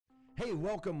Hey,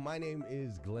 welcome. My name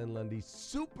is Glenn Lundy.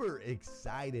 Super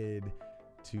excited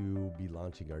to be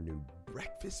launching our new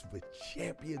Breakfast with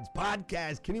Champions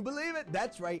podcast. Can you believe it?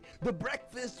 That's right. The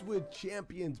Breakfast with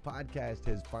Champions podcast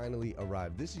has finally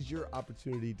arrived. This is your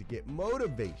opportunity to get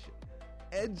motivation,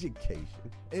 education,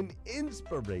 and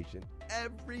inspiration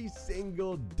every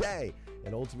single day.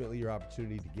 And ultimately, your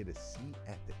opportunity to get a seat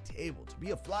at the table, to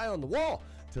be a fly on the wall,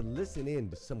 to listen in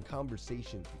to some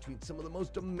conversations between some of the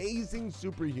most amazing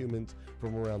superhumans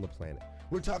from around the planet.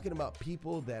 We're talking about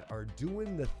people that are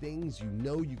doing the things you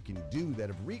know you can do, that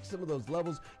have reached some of those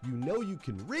levels you know you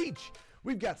can reach.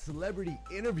 We've got celebrity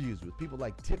interviews with people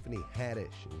like Tiffany Haddish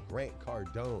and Grant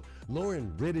Cardone,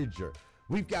 Lauren Rittiger.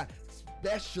 We've got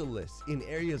specialists in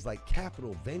areas like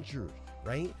capital ventures,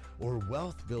 right? Or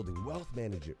wealth building, wealth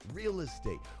management, real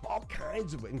estate, all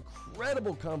kinds of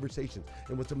incredible conversations.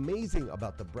 And what's amazing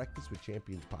about the Breakfast with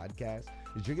Champions podcast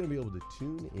is you're going to be able to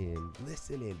tune in,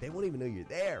 listen in. They won't even know you're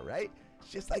there, right? It's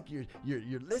just like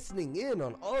you're listening in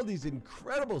on all these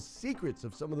incredible secrets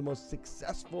of some of the most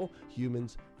successful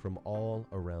humans from all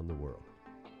around the world.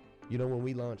 You know, when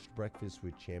we launched Breakfast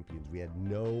with Champions, we had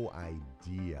no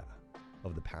idea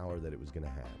of the power that it was going to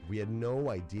have. We had no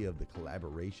idea of the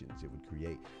collaborations it would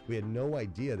create. We had no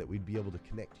idea that we'd be able to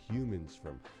connect humans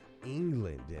from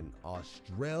England and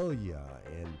Australia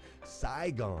and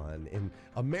Saigon and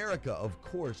America, of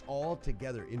course, all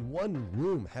together in one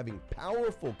room, having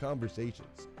powerful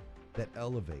conversations that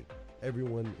elevate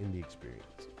everyone in the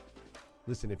experience.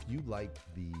 Listen, if you like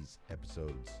these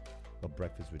episodes of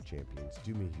Breakfast with Champions,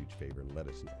 do me a huge favor and let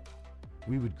us know.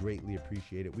 We would greatly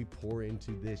appreciate it. We pour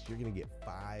into this. You're going to get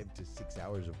 5 to 6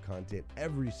 hours of content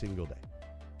every single day,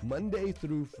 Monday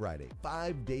through Friday,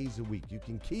 5 days a week. You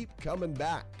can keep coming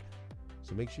back.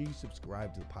 So make sure you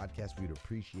subscribe to the podcast. We'd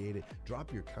appreciate it.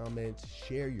 Drop your comments,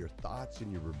 share your thoughts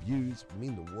and your reviews. It would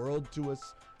mean the world to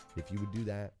us if you would do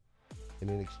that. And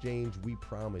in exchange, we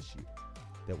promise you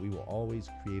that we will always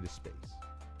create a space,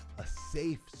 a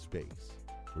safe space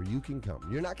where you can come.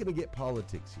 You're not going to get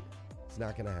politics here. It's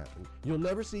not going to happen. You'll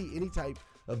never see any type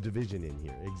of division in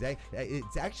here.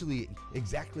 It's actually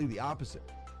exactly the opposite.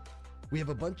 We have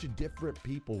a bunch of different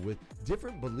people with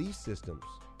different belief systems,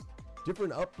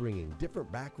 different upbringing, different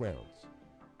backgrounds.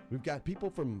 We've got people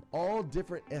from all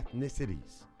different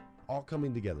ethnicities all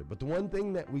coming together. But the one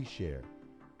thing that we share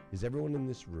is everyone in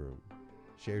this room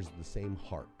shares the same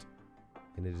heart.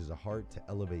 And it is a heart to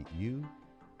elevate you,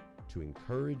 to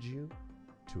encourage you,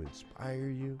 to inspire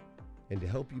you, and to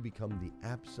help you become the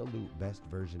absolute best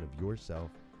version of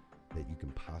yourself that you can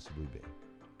possibly be.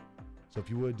 So if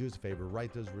you would, do us a favor,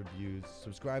 write those reviews,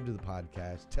 subscribe to the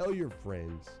podcast, tell your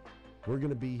friends. We're going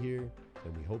to be here,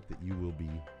 and we hope that you will be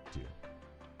too.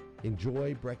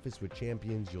 Enjoy Breakfast with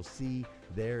Champions. You'll see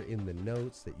there in the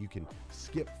notes that you can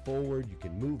skip forward, you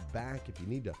can move back. If you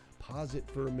need to pause it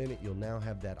for a minute, you'll now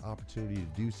have that opportunity to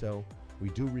do so. We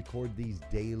do record these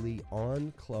daily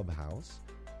on Clubhouse.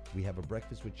 We have a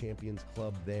Breakfast with Champions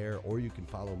club there, or you can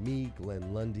follow me,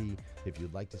 Glenn Lundy, if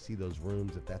you'd like to see those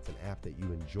rooms. If that's an app that you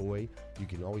enjoy, you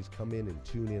can always come in and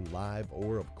tune in live,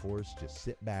 or of course, just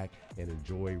sit back and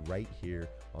enjoy right here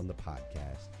on the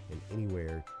podcast and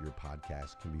anywhere your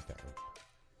podcast can be found.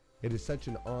 It is such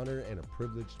an honor and a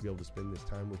privilege to be able to spend this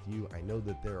time with you. I know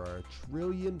that there are a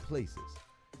trillion places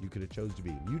you could have chose to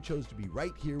be. You chose to be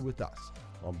right here with us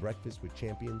on Breakfast with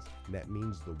Champions, and that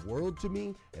means the world to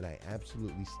me, and I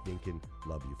absolutely stinking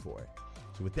love you for it.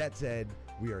 So with that said,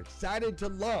 we are excited to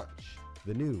launch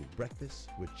the new Breakfast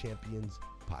with Champions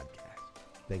podcast.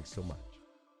 Thanks so much.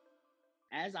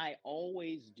 As I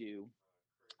always do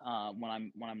when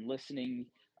I'm listening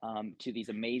to these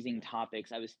amazing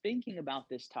topics, I was thinking about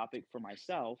this topic for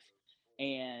myself,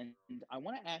 and I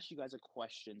want to ask you guys a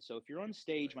question. So if you're on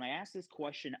stage, when I ask this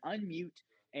question, unmute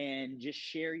and just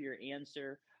share your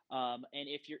answer. And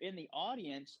if you're in the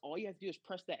audience, all you have to do is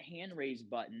press that hand raise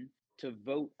button to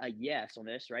vote a yes on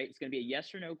this, right? It's going to be a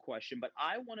yes or no question, but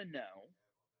I want to know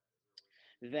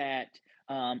that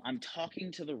I'm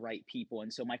talking to the right people.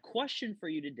 And so my question for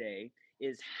you today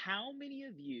is, how many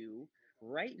of you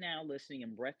right now listening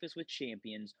in Breakfast with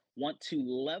Champions want to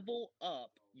level up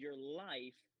your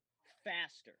life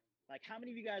faster? Like, how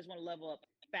many of you guys want to level up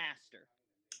faster?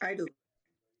 I do.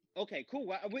 Okay, cool.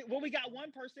 Well, we got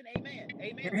one person. Amen.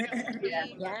 Amen. We got one person. Yeah.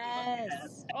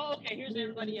 Yes. Oh, okay. Here's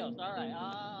everybody else. All right.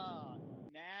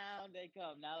 Now they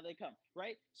come. Now they come.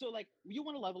 Right. So, like, you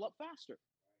want to level up faster.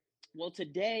 Well,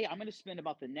 today I'm going to spend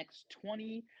about the next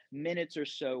 20 minutes or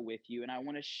so with you, and I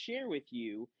want to share with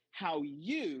you how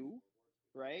you,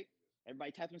 right?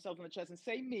 Everybody tap themselves on the chest and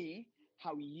say me,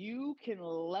 how you can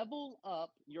level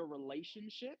up your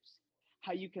relationships,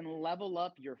 how you can level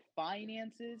up your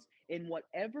finances in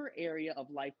whatever area of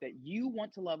life that you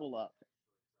want to level up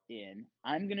in.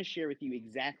 I'm going to share with you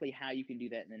exactly how you can do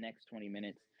that in the next 20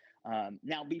 minutes.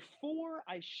 Now, before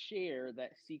I share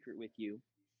that secret with you,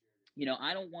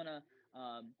 I don't want to,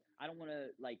 I don't want to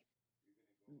like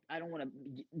I don't want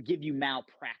to give you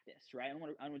malpractice, right? I don't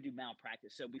want to do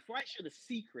malpractice. So before I share the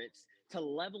secrets to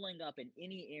leveling up in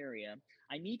any area,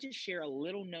 I need to share a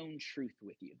little known truth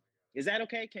with you. Is that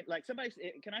okay? Can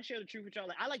I share the truth with y'all?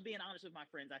 Like, I like being honest with my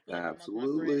friends. I feel like amongst my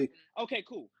friends. Absolutely. Okay,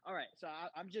 cool. All right. So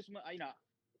I'm just,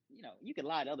 you can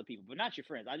lie to other people, but not your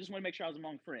friends. I just want to make sure I was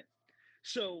among friends.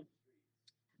 So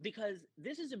because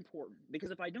this is important,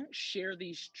 because if I don't share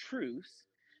these truths,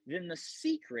 then the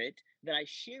secret that I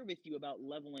share with you about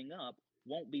leveling up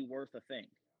won't be worth a thing.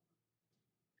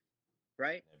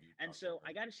 Right? And so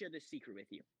I got to share this secret with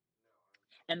you.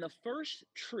 And the first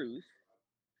truth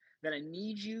that I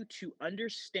need you to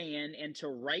understand and to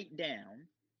write down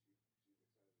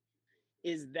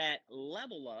is that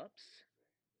level ups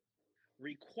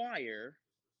require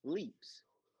leaps.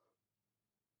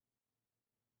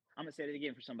 I'm going to say it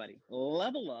again for somebody.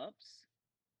 Level ups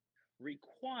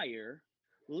require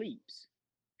leaps.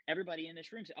 Everybody in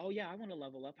this room said, "Oh yeah, I want to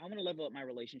level up. I want to level up my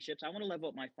relationships. I want to level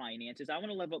up my finances. I want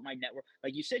to level up my network."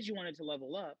 Like you said you wanted to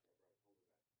level up,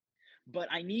 but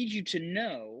I need you to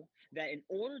know that in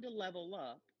order to level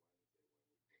up,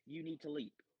 you need to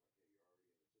leap.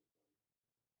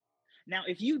 Now,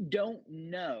 if you don't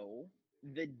know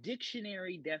the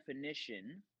dictionary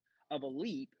definition of a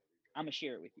leap, I'm gonna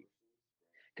share it with you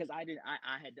because I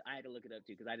had to look it up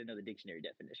too because I didn't know the dictionary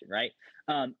definition, right?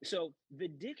 So the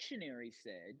dictionary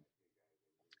said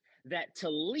that to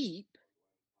leap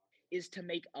is to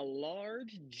make a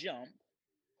large jump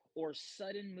or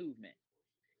sudden movement,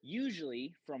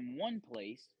 usually from one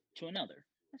place to another.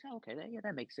 That's how, okay,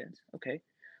 that makes sense. Okay.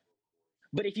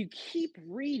 But if you keep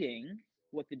reading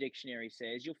what the dictionary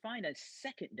says, you'll find a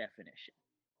second definition.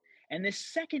 And this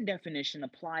second definition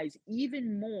applies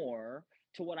even more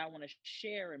to what I want to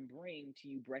share and bring to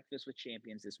you Breakfast with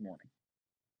Champions this morning.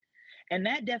 And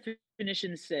that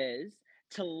definition says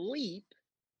to leap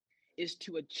is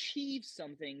to achieve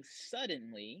something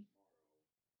suddenly,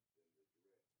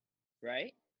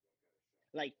 right?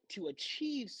 Like to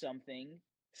achieve something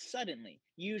suddenly,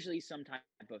 usually some type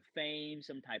of fame,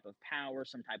 some type of power,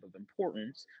 some type of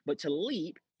importance. But to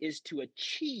leap is to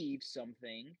achieve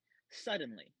something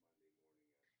suddenly.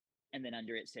 And then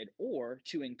under it said, or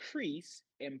to increase,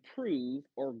 improve,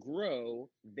 or grow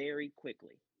very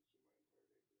quickly.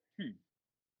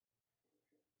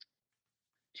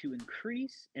 To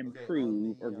increase,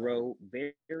 improve, or grow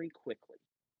very quickly.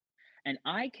 And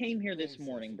I came here this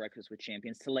morning, Breakfast with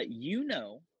Champions, to let you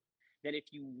know that if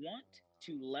you want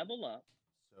to level up,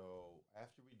 So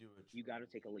after we do it, you got to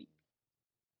take a leap.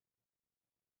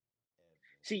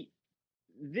 See,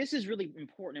 this is really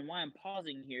important, and why I'm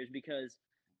pausing here is because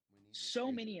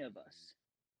so many of us,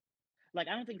 like,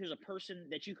 I don't think there's a person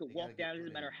that you could walk down, it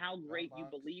doesn't matter how great you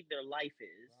believe their life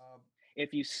is.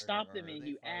 If you stop them and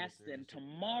you ask them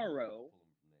tomorrow,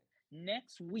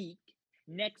 next week,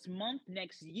 next month,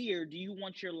 next year, do you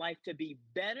want your life to be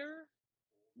better,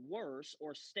 worse,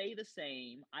 or stay the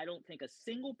same? I don't think a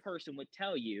single person would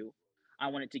tell you, I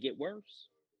want it to get worse.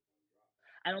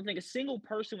 I don't think a single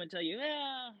person would tell you,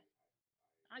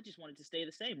 I just want it to stay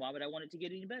the same. Why would I want it to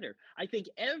get any better? I think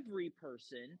every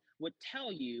person would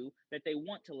tell you that they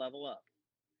want to level up.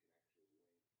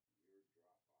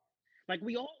 Like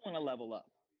we all want to level up.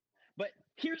 But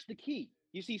here's the key.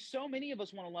 You see, so many of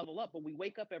us want to level up, but we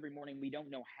wake up every morning, we don't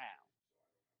know how.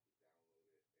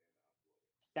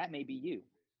 That may be you.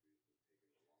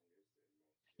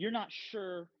 You're not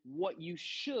sure what you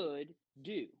should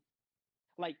do.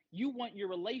 Like you want your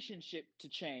relationship to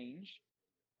change,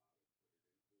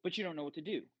 but you don't know what to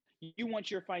do. You want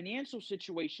your financial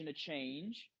situation to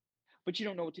change, but you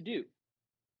don't know what to do.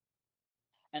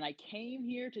 And I came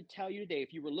here to tell you today,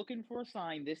 if you were looking for a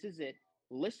sign, this is it.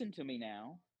 Listen to me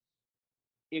now.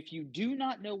 If you do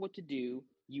not know what to do,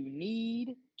 you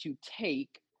need to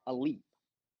take a leap.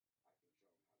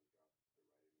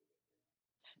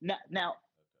 Now,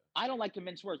 I don't like to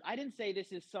mince words. I didn't say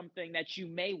this is something that you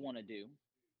may want to do.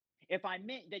 If I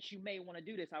meant that you may want to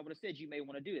do this, I would have said you may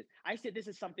want to do this. I said this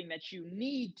is something that you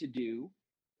need to do.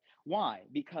 Why?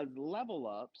 Because level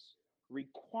ups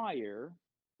require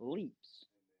leaps.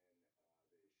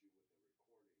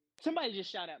 Somebody just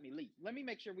shout at me, leap. Let me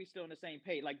make sure we're still on the same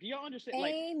page. Like, do y'all understand?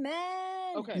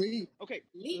 Amen. Okay. Leap. Okay.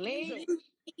 Leap.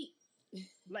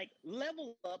 Like,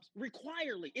 level ups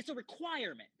require leap. It's a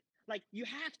requirement. Like, you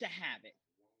have to have it.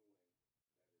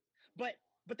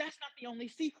 But that's not the only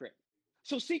secret.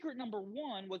 So secret number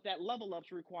one was that level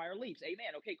ups require leaps.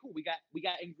 Amen. Okay, cool. We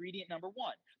got ingredient number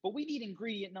one, but we need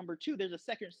ingredient number two. There's a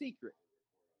second secret.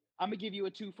 I'm gonna give you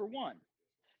a 2-for-1.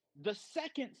 The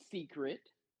second secret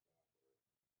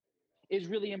is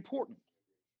really important.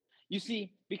 You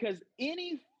see, because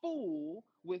any fool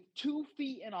with 2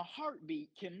 feet and a heartbeat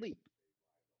can leap.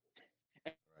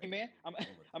 Right. Amen. I'm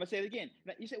gonna say it again.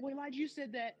 You say, well, Elijah, you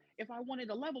said that if I wanted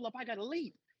to level up, I got to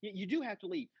leap. You do have to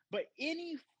leap. But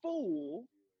any fool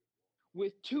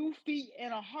with 2 feet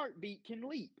and a heartbeat can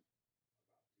leap.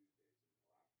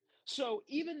 So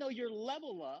even though you're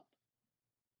level up,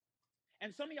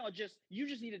 and some of y'all you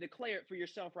just need to declare it for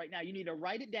yourself right now. You need to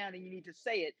write it down and you need to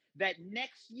say it that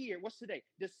next year. What's today?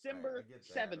 December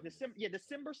 7th.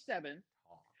 December 7th.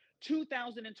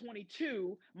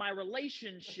 2022, my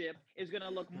relationship is going to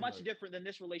look much different than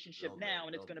this relationship now,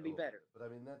 and it's going to be better. But I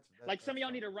mean, that's like some of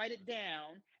y'all need to write it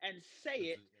down and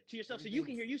say it to yourself so you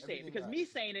can hear you say it, because me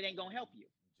saying it ain't going to help you.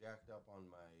 Jacked up on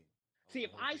my. See, if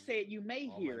I say it, you may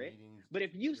hear it, but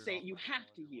if you say it, you have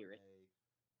to hear it.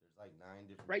 There's like 9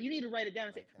 different. Right? You need to write it down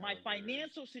and say, my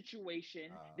financial situation,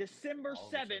 December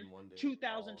 7th,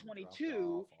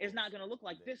 2022, is not going to look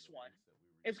like this one.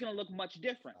 It's going to look much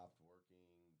different.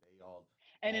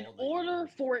 And in order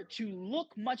for it to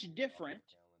look much different,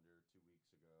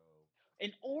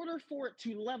 in order for it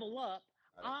to level up,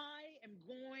 I am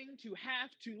going to have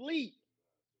to leap.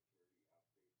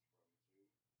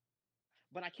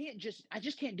 But I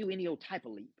just can't do any old type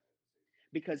of leap,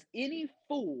 because any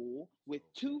fool with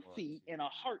 2 feet and a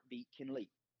heartbeat can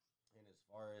leap. And as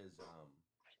far as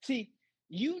see,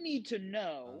 you need to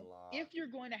know if you're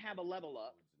going to have a level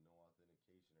up,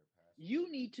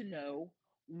 you need to know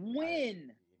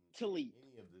when to leap.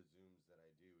 Any of the Zooms that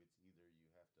I do, it's either you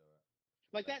have to.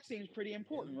 Like, that seems pretty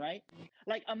important, right?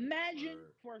 Like, imagine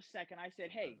for a second I said,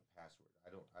 hey,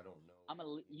 password. I don't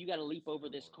know. You got to leap over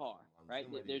this car, right?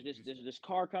 There's this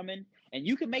car coming, and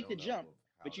you can make the jump,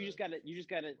 but you just got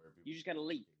to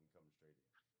leap.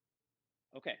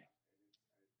 Okay.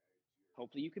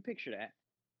 Hopefully you can picture that.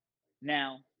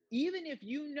 Now, even if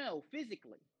you know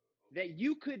physically that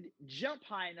you could jump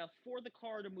high enough for the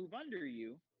car to move under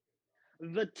you,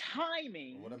 the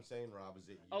timing what I'm saying, Rob,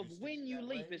 is of when you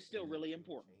leap is still really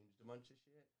important. Changed a bunch of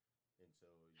shit, and so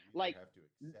you like have to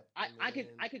accept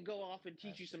I could go off and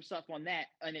teach you some stuff on that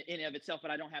in and of itself, but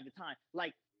I don't have the time.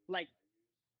 Like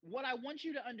what I want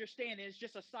you to understand is,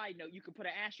 just a side note, you can put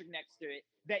an asterisk next to it,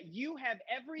 that you have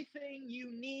everything you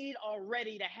need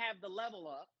already to have the level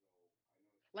up.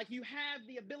 Like, you have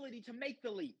the ability to make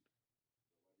the leap.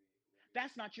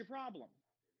 That's not your problem.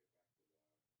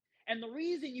 And the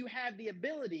reason you have the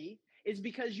ability is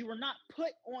because you were not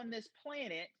put on this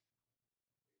planet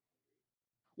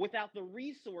without the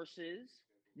resources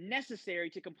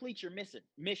necessary to complete your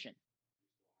mission.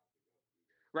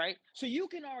 Right? So you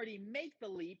can already make the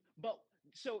leap, but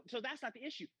so that's not the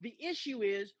issue. The issue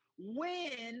is,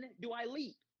 when do I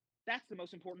leap? That's the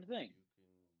most important thing.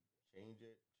 You can change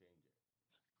it.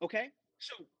 Okay?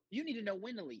 So you need to know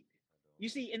when to leap. You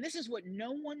see, and this is what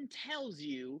no one tells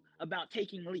you about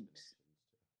taking leaps.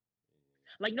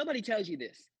 Like, nobody tells you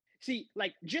this. See,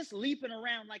 like, just leaping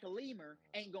around like a lemur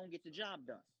ain't gonna get the job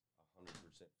done. 100%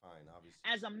 fine, obviously.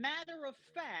 As a matter of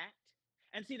fact,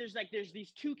 and see, there's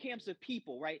these two camps of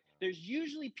people, right? There's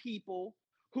usually people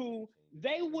who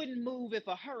they wouldn't move if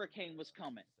a hurricane was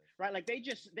coming, right? Like, they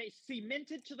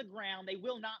cemented to the ground. They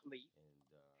will not leap.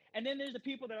 And then there's the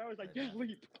people that are always like, yeah,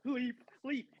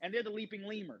 leap. And they're the leaping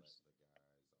lemurs.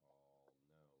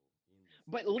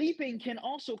 But leaping can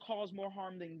also cause more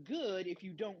harm than good if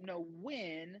you don't know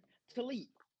when to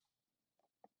leap.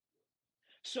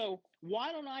 So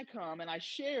why don't I come and I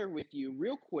share with you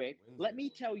real quick? Let me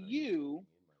tell you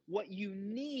what you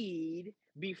need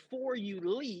before you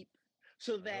leap,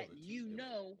 so that you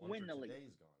know when to leap.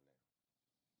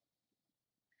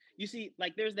 You see,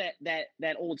 like, there's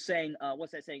that old saying,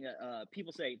 what's that saying?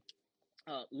 People say,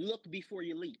 look before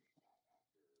you leap.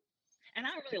 And I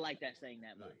don't really like that saying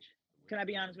that much. Can I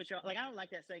be honest with you? Like, I don't like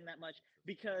that saying that much,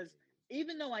 because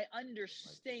even though I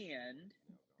understand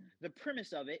the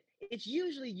premise of it, it's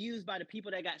usually used by the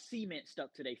people that got cement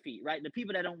stuck to their feet, right? The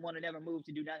people that don't want to never move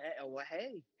to do that. Oh, well,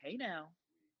 hey now,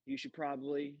 you should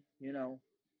probably,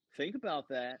 think about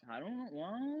that. I don't know.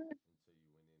 Well,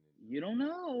 you don't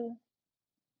know.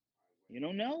 You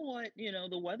don't know what,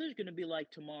 the weather's going to be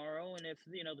like tomorrow, and if,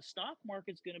 the stock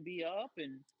market's going to be up,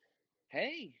 and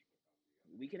hey,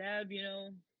 we could have,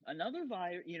 another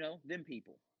virus, them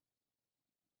people.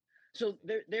 So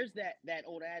there's that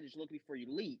old adage, look before you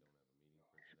leap.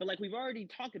 But like we've already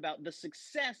talked about, the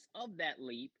success of that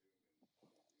leap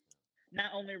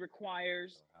not only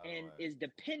requires So how do and I is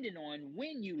dependent on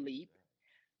when you leap,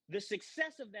 okay. the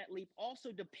success of that leap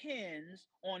also depends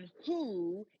on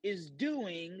who is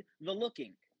doing the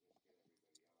looking,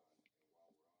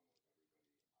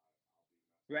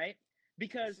 right?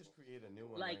 Let's Because, just create a new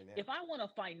one like, right now. if I want a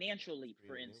financial Let's leap, create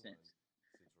for a new one instance,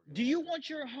 since we're do gonna you have to want do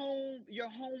this. your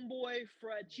homeboy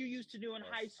that you used to do in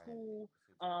Plus, high I school,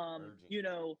 since we're merging,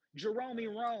 Jerome gotta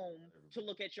Rome, let to everybody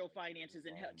look at your let me finances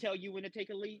and find tell you when to take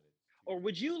a so leap? that it's Or two.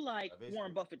 would you like I basically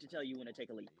Warren just Buffett to I tell just you don't when to want to take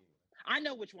a do leap? it anyway. I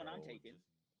know which one I'm So taking,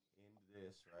 just end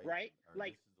this, right? right? Or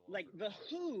Like this is the one like for the tomorrow.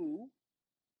 who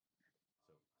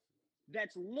So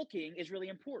that's looking is really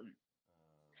important.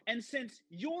 um, And since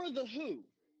you're the who,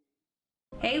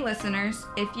 Hey listeners,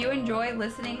 if you enjoy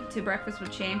listening to Breakfast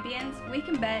with Champions, we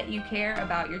can bet you care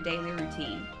about your daily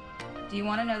routine. Do you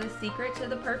want to know the secret to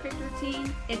the perfect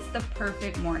routine? It's the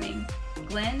perfect morning.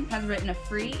 Glenn has written a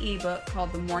free ebook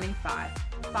called The Morning 5,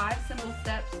 5 simple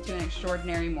steps to an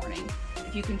extraordinary morning.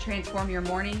 If you can transform your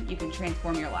morning, you can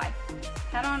transform your life.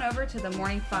 Head on over to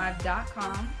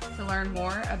themorning5.com to learn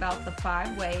more about the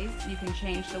 5 ways you can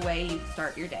change the way you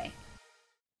start your day.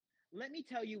 let me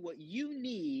tell you what you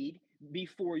need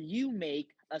before you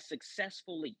make a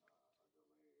successful leap.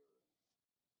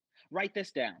 Write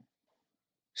this down.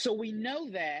 So we know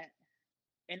that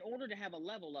in order to have a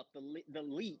level up, the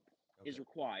leap is okay.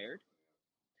 required.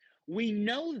 We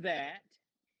know that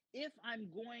if I'm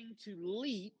going to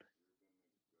leap,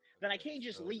 then I Okay. can't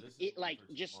just So leap this is it one like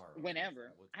for just tomorrow.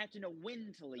 whenever. What's I have to know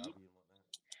when to leap. Dhabi and whatnot?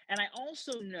 And I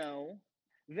also know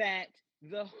that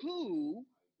the who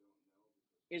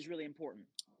is really important.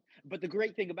 But the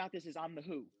great thing about this is I'm the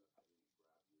who.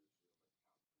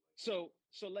 So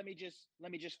let me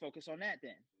just focus on that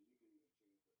then.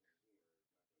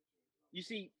 You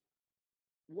see,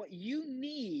 what you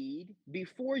need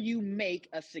before you make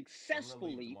a So I'm gonna successful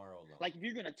leave leap, tomorrow alone. like if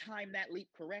you're going to time that leap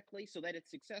correctly so that it's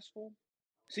successful,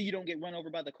 so you don't get run over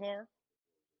by the car,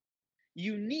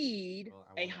 you need Well,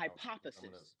 I a want to. I'm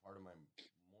gonna. hypothesis. Part of my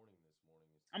morning this morning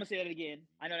is I'm to going to say that do again.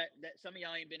 I know the that some of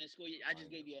y'all ain't been in school yet. I just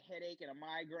mind gave you map a headache and a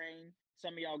migraine.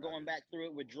 Some of y'all rather going than back through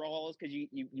it, doing one by withdrawals, one. because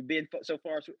you've been so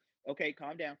far. Okay,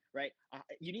 calm down, right?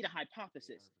 You need a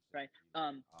hypothesis, 100% right?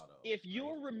 either auto, If right?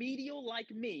 you're remedial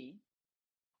like me,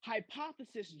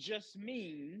 hypothesis just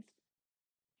means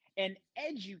an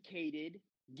educated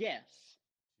guess.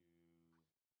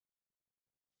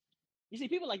 You see,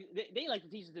 people like they like to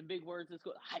teach us in big words. It's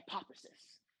called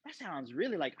hypothesis. That sounds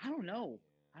really like I don't know.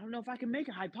 I don't know if I can make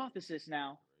a hypothesis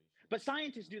now. But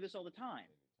scientists do this all the time.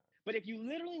 But if you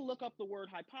literally look up the word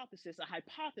hypothesis, a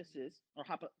hypothesis or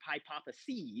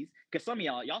hypotheses, because some of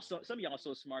y'all are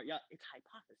so smart, y'all, it's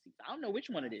hypotheses. I don't know which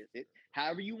one it is.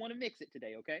 However you want to mix it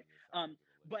today, okay?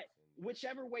 But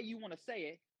whichever way you want to say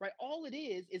it, right? All it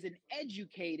is an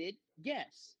educated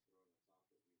guess.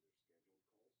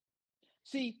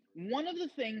 See, one of the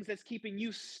things that's keeping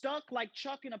you stuck like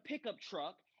Chuck in a pickup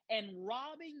truck and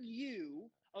robbing you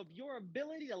of your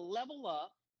ability to level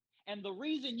up, and the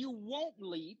reason you won't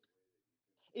leap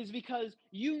is because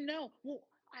you know, well,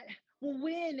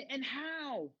 when and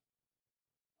how?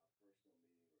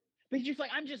 Because you're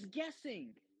like, I'm just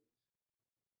guessing.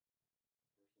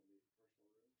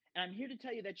 And I'm here to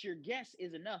tell you that your guess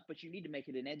is enough, but you need to make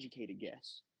it an educated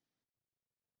guess.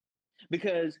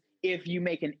 Because if you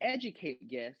make an educated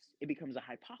guess, it becomes a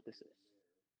hypothesis,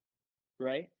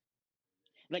 right?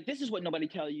 Like this is what nobody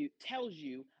tells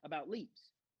you about leaps.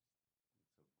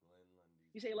 So Glenn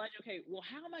Lundy's You say, Elijah, okay, well,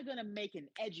 how am I going to make an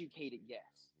educated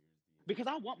guess? Because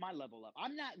I want my level up.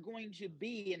 I'm not going to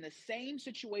be in the same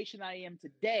situation I am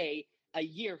today a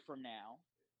year from now.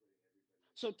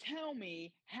 So tell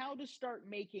me how to start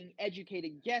making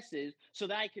educated guesses so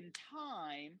that I can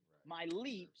time my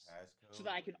leaps so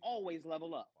that I can always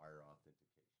level up. Require authentication.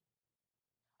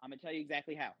 I'm going to tell you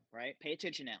exactly how, right? Pay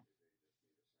attention now.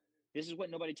 This is what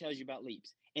nobody tells you about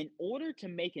leaps. In order to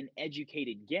make an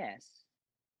educated guess,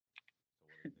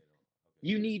 So what if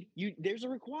they don't? Okay. there's a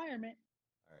requirement.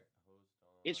 All right. Host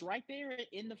on. It's right there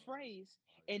in the phrase.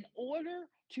 In order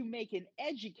to make an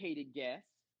educated guess,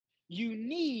 you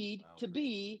need to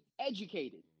be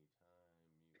educated,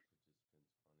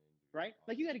 right?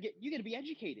 Like you got to be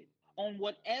educated on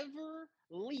whatever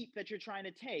leap that you're trying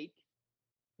to take,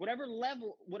 whatever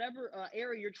level, whatever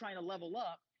area you're trying to level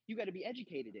up. You got to be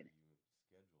educated in it.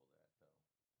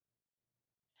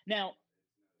 Now,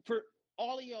 for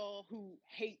all of y'all who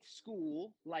hate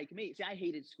school like me, see, I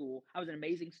hated school. I was an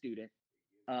amazing student.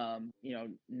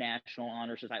 National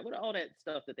Honor Society, what all that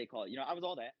stuff that they call it. I was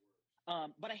all that.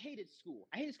 But I hated school.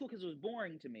 I hated school because it was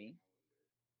boring to me.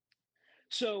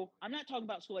 So I'm not talking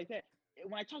about school like that.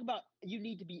 When I talk about you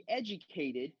need to be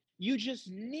educated, You just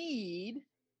need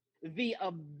the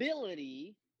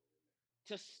ability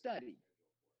to study.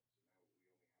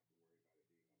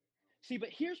 See, but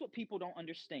here's what people don't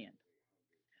understand.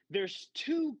 There's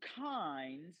two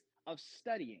kinds of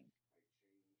studying.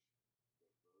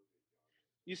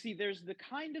 You see, there's the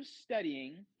kind of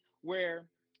studying where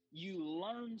you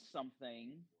learn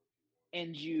something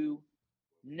and you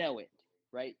know it,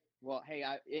 right? Well, hey,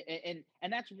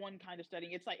 and that's one kind of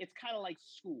studying. It's kind of like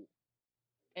school,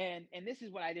 and this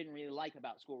is what I didn't really like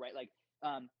about school, right? Like,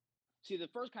 see, the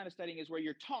first kind of studying is where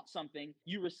you're taught something,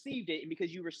 you received it, and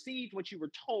because you received what you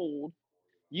were told,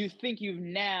 you think you've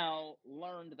now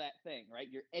learned that thing, right?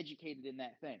 You're educated in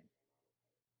that thing.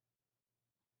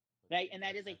 Right? And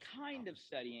that is a kind of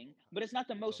studying, but it's not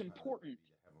the most important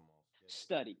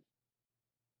study.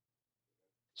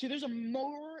 See, there's a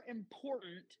more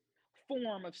important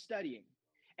form of studying.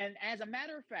 And as a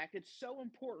matter of fact, it's so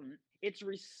important, it's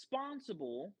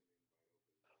responsible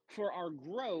for our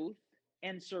growth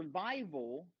and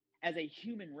survival as a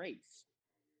human race.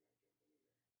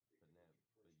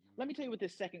 Let me tell you what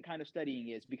this second kind of studying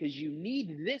is, because you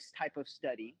need this type of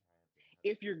study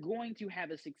if you're going to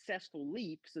have a successful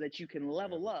leap so that you can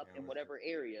level up in whatever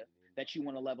area that you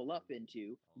want to level up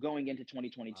into going into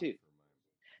 2022.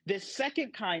 This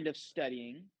second kind of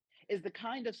studying is the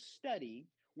kind of study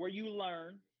where you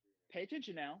learn, pay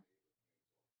attention now,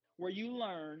 where you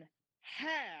learn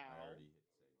how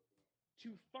to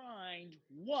find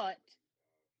what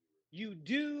you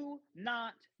do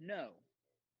not know.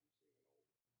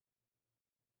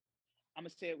 I'm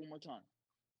going to say it one more time.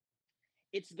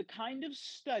 It's the kind of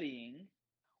studying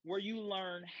where you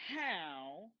learn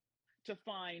how to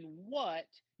find what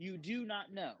you do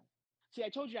not know. See, I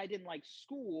told you I didn't like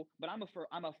school, but I'm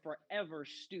a forever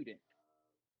student.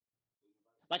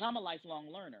 Like, I'm a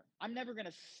lifelong learner. I'm never going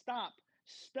to stop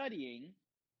studying.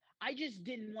 I just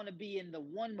didn't want to be in the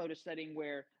one mode of studying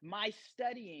where my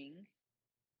studying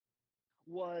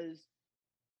was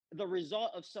the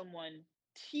result of someone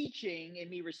teaching and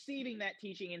me receiving that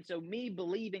teaching, and so me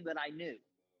believing that I knew.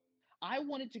 I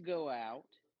wanted to go out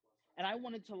and I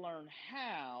wanted to learn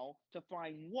how to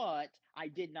find what I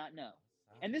did not know.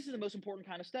 And this is the most important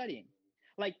kind of studying.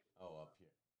 Like, up here.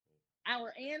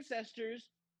 our ancestors,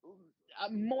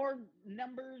 more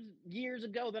numbers years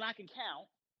ago than I can count,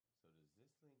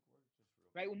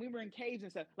 right? When we were in caves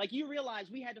and stuff, like, you realize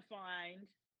we had to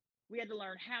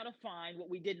learn how to find what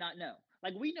we did not know.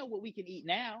 Like, we know what we can eat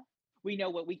now, we know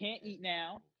what we can't eat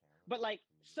now, but like,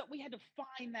 so we had to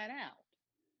find that out.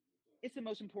 It's the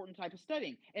most important type of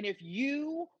studying. And if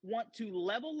you want to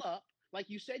level up, like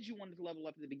you said you wanted to level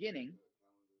up at the beginning,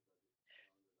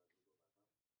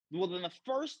 well, then the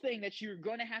first thing that you're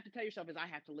going to have to tell yourself is, I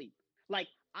have to leap. Like,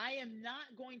 I am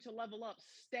not going to level up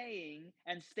staying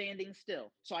and standing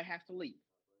still, so I have to leap.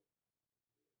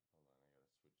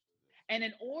 And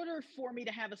in order for me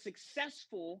to have a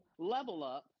successful level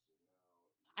up,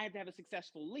 I have to have a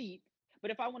successful leap.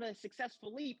 But if I want a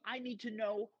successful leap, I need to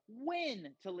know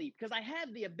when to leap, because I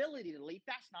have the ability to leap.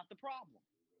 That's not the problem.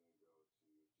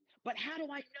 But how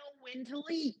do I know when to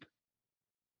leap?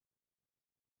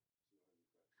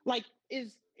 Like,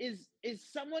 is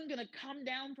someone going to come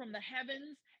down from the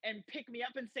heavens and pick me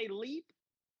up and say, leap?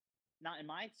 Not in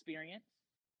my experience.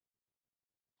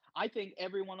 I think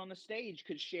everyone on the stage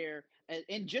could share,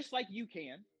 and just like you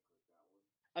can,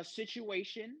 a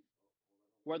situation,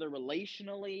 whether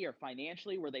relationally or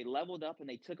financially, where they leveled up and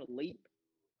they took a leap.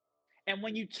 And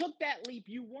when you took that leap,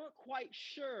 you weren't quite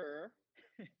sure,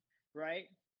 right?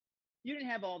 You didn't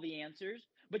have all the answers,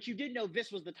 but you did know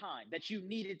this was the time that you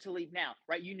needed to leap now,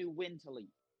 right? You knew when to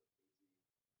leap.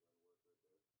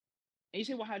 And you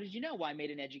say, well, how did you know? Well, I made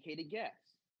an educated guess.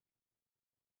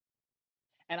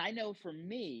 And I know for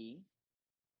me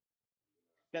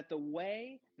that the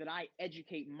way that I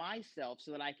educate myself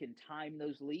so that I can time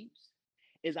those leaps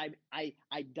is I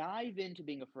dive into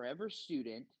being a forever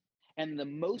student, and the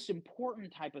most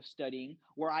important type of studying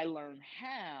where I learn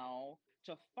how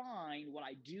to find what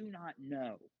I do not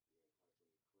know.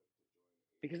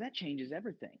 Because that changes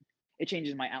everything. It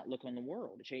changes my outlook on the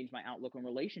world. It changed my outlook on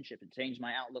relationships. It changed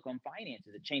my outlook on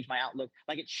finances. It changed my outlook.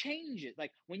 Like, it changes.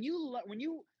 Like, when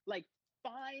you like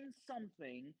find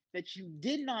something that you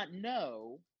did not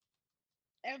know,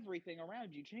 everything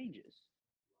around you changes.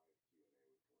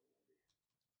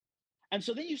 And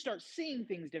so then you start seeing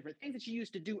things different, things that you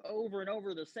used to do over and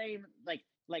over, the same, like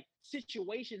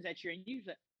situations that you're in. You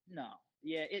say, no,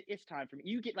 yeah, it's time for me.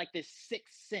 You get like this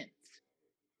sixth sense.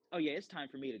 Oh yeah, it's time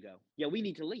for me to go. Yeah, we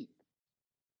need to leave.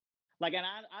 Like, and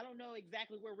I don't know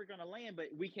exactly where we're going to land, but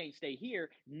we can't stay here.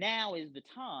 Now is the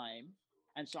time,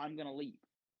 and so I'm going to leave.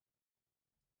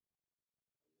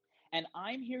 And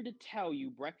I'm here to tell you,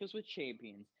 Breakfast with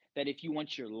Champions, that if you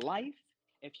want your life,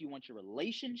 if you want your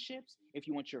relationships, if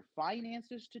you want your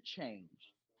finances to change,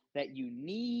 that you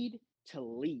need to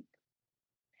leap.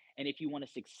 And if you want a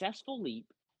successful leap,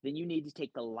 then you need to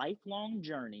take the lifelong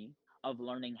journey of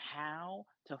learning how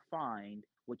to find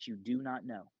what you do not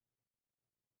know.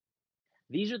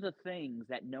 These are the things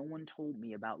that no one told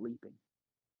me about leaping.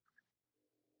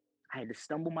 I had to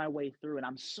stumble my way through, and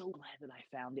I'm so glad that I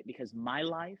found it because my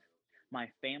life, my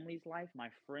family's life, my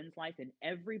friend's life, and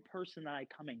every person that I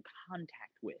come in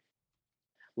contact with,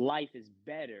 life is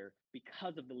better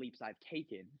because of the leaps I've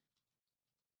taken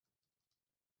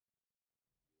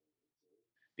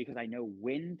because I know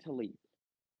when to leap.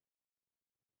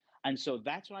 And so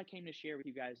that's what I came to share with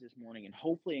you guys this morning and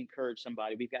hopefully encourage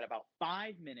somebody. We've got about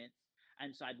 5 minutes.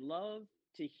 And so I'd love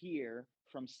to hear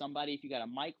from somebody. If you got a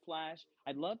mic flash,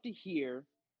 I'd love to hear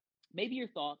maybe your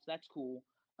thoughts. That's cool.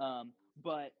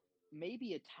 But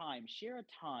maybe share a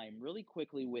time really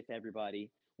quickly with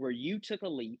everybody where you took a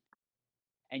leap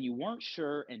and you weren't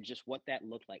sure and just what that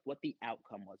looked like, what the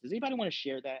outcome was. Does anybody want to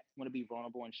share that? Want to be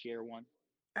vulnerable and share one?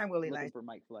 I will, Looking Elijah. for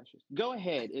mic flashes. Go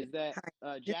ahead. Is that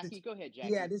Hi, this is Jackie? Go ahead, yeah,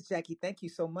 Jackie. this is Jackie. Thank you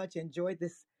so much. Enjoyed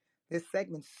this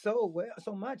segment so well,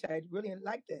 so much. I really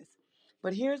like this.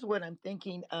 But here's what I'm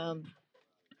thinking.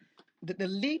 The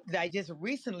leap that I just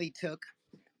recently took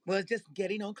was just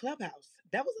getting on Clubhouse.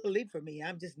 That was a leap for me.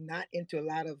 I'm just not into a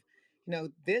lot of,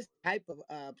 this type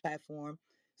of platform.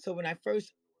 So when I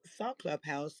first saw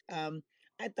Clubhouse, I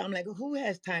thought I'm like, who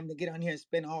has time to get on here and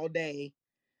spend all day?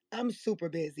 I'm super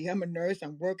busy. I'm a nurse.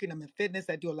 I'm working. I'm in fitness.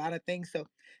 I do a lot of things. So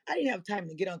I didn't have time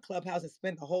to get on Clubhouse and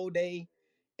spend the whole day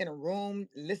in a room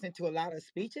listening to a lot of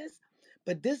speeches.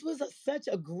 But this was such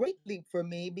a great leap for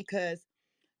me because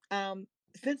um,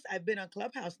 since I've been on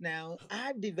Clubhouse now,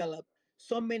 I've developed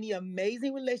so many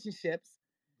amazing relationships,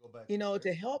 Go back to the to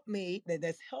very help me,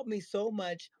 that's helped me so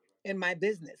much in my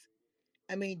business.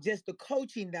 I mean, just the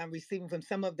coaching that I'm receiving from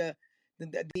some of the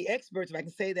experts, if I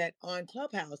can say that, on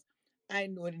Clubhouse, I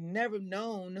would never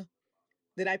known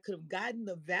that I could have gotten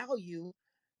the value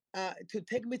to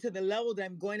take me to the level that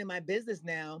I'm going in my business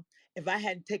now if I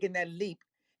hadn't taken that leap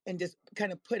and just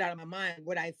kind of put out of my mind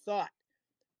what I thought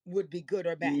would be good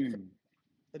or bad. Mm,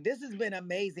 So this has been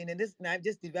amazing, and I've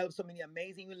just developed so many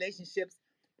amazing relationships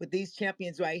with these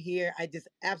champions right here. I just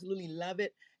absolutely love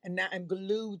it, and now I'm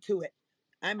glued to it.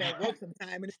 I'm at work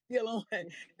sometime and it's still on,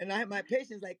 and I have my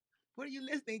patients like, "What are you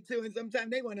listening to?" And sometimes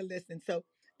they want to listen. So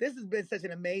this has been such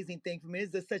an amazing thing for me.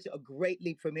 It's just such a great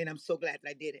leap for me, and I'm so glad that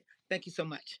I did it. Thank you so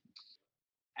much.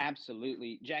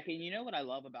 absolutely, Jackie. You know what I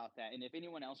love about that? And if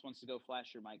anyone else wants to go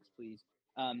flash your mics, please.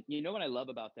 You know what I love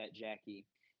about that, Jackie,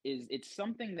 is it's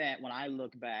something that when I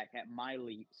look back at my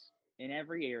leaps in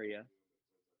every area,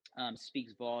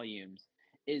 speaks volumes.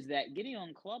 Is that getting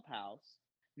on Clubhouse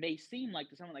may seem like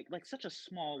to someone like such a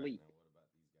small right leap, now. What about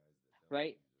these guys that don't right?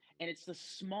 use it? And it's the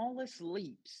smallest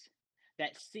leaps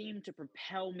that seem to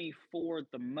propel me forward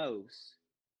the most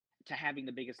to having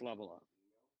the biggest level up.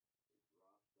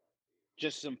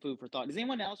 Just some food for thought. Does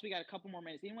anyone else? We got a couple more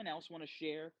minutes. Anyone else want to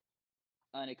share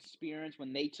an experience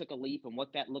when they took a leap and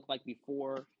what that looked like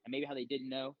before, and maybe how they didn't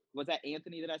know? Was that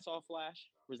Anthony that I saw flash?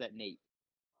 Or was that Nate?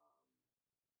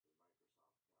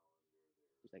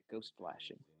 Was that Ghost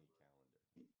flashing?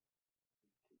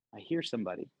 I hear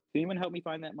somebody. Can anyone help me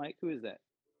find that mic? Who is that?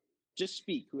 Just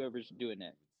speak. Whoever's doing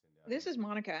that. This is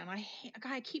Monica, and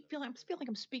I keep feeling like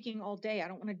I'm speaking all day. I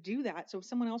don't want to do that. So if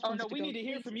someone else Oh wants no, to we go, need to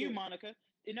hear please from you, do. Monica.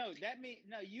 No,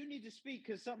 you need to speak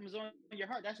because something's on your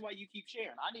heart. That's why you keep sharing.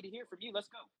 I need to hear from you. Let's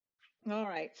go. All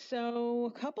right. So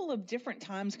a couple of different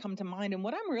times come to mind, and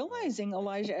what I'm realizing,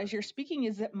 Elijah, as you're speaking,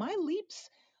 is that my leaps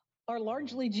are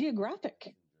largely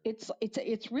geographic.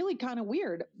 It's really kind of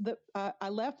weird. I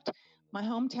left my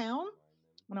hometown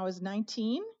when I was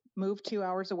 19, moved 2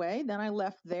 hours away. Then I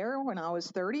left there when I was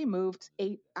 30, moved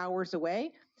 8 hours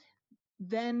away.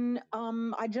 Then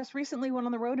I just recently went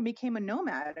on the road and became a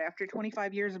nomad. After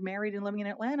 25 years of married and living in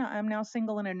Atlanta, I'm now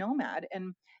single and a nomad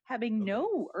and having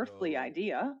no earthly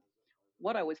idea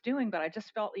what I was doing, but I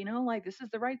just felt, like this is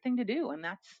the right thing to do. And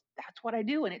that's what I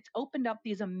do. And it's opened up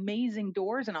these amazing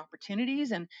doors and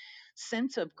opportunities and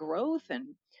sense of growth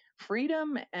and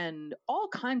freedom and all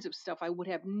kinds of stuff I would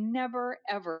have never,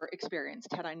 ever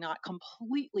experienced had I not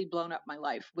completely blown up my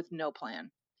life with no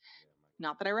plan.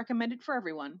 Not that I recommend it for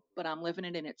everyone, but I'm living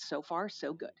it and it's so far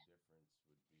so good.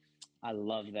 I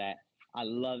love that. I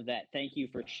love that. Thank you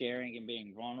for sharing and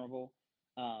being vulnerable.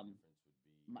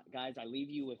 Guys, I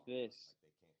leave you with this.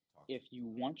 If you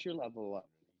want your level up,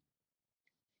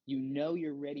 you know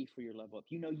you're ready for your level up.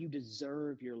 You know you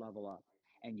deserve your level up,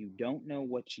 and you don't know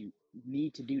what you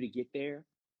need to do to get there.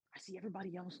 I see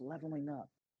everybody else leveling up.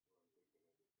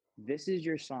 This is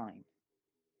your sign.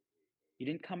 You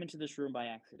didn't come into this room by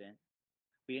accident.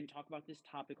 We didn't talk about this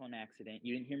topic on accident.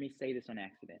 You didn't hear me say this on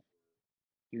accident.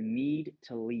 You need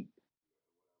to leap.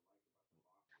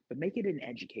 But make it an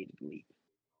educated leap.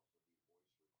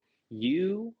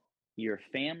 You, your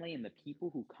family, and the people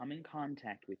who come in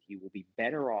contact with you will be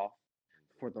better off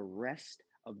for the rest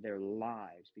of their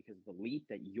lives because of the leap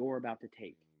that you're about to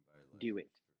take. Do it.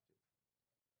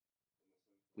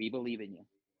 We believe in you.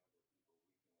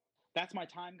 That's my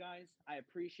time, guys. I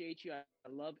appreciate you. I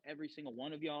love every single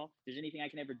one of y'all. If there's anything I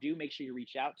can ever do, make sure you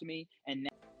reach out to me. And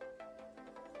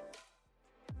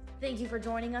Thank you for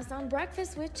joining us on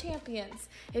Breakfast with Champions.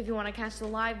 If you want to catch the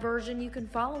live version, you can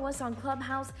follow us on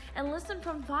Clubhouse and listen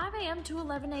from 5 a.m. to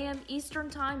 11 a.m. Eastern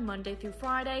Time, Monday through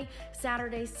Friday,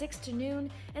 Saturdays 6 to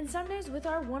noon, and Sundays with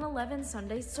our 111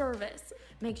 Sunday service.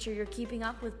 Make sure you're keeping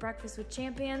up with Breakfast with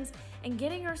Champions and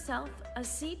getting yourself a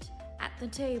seat at the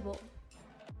table.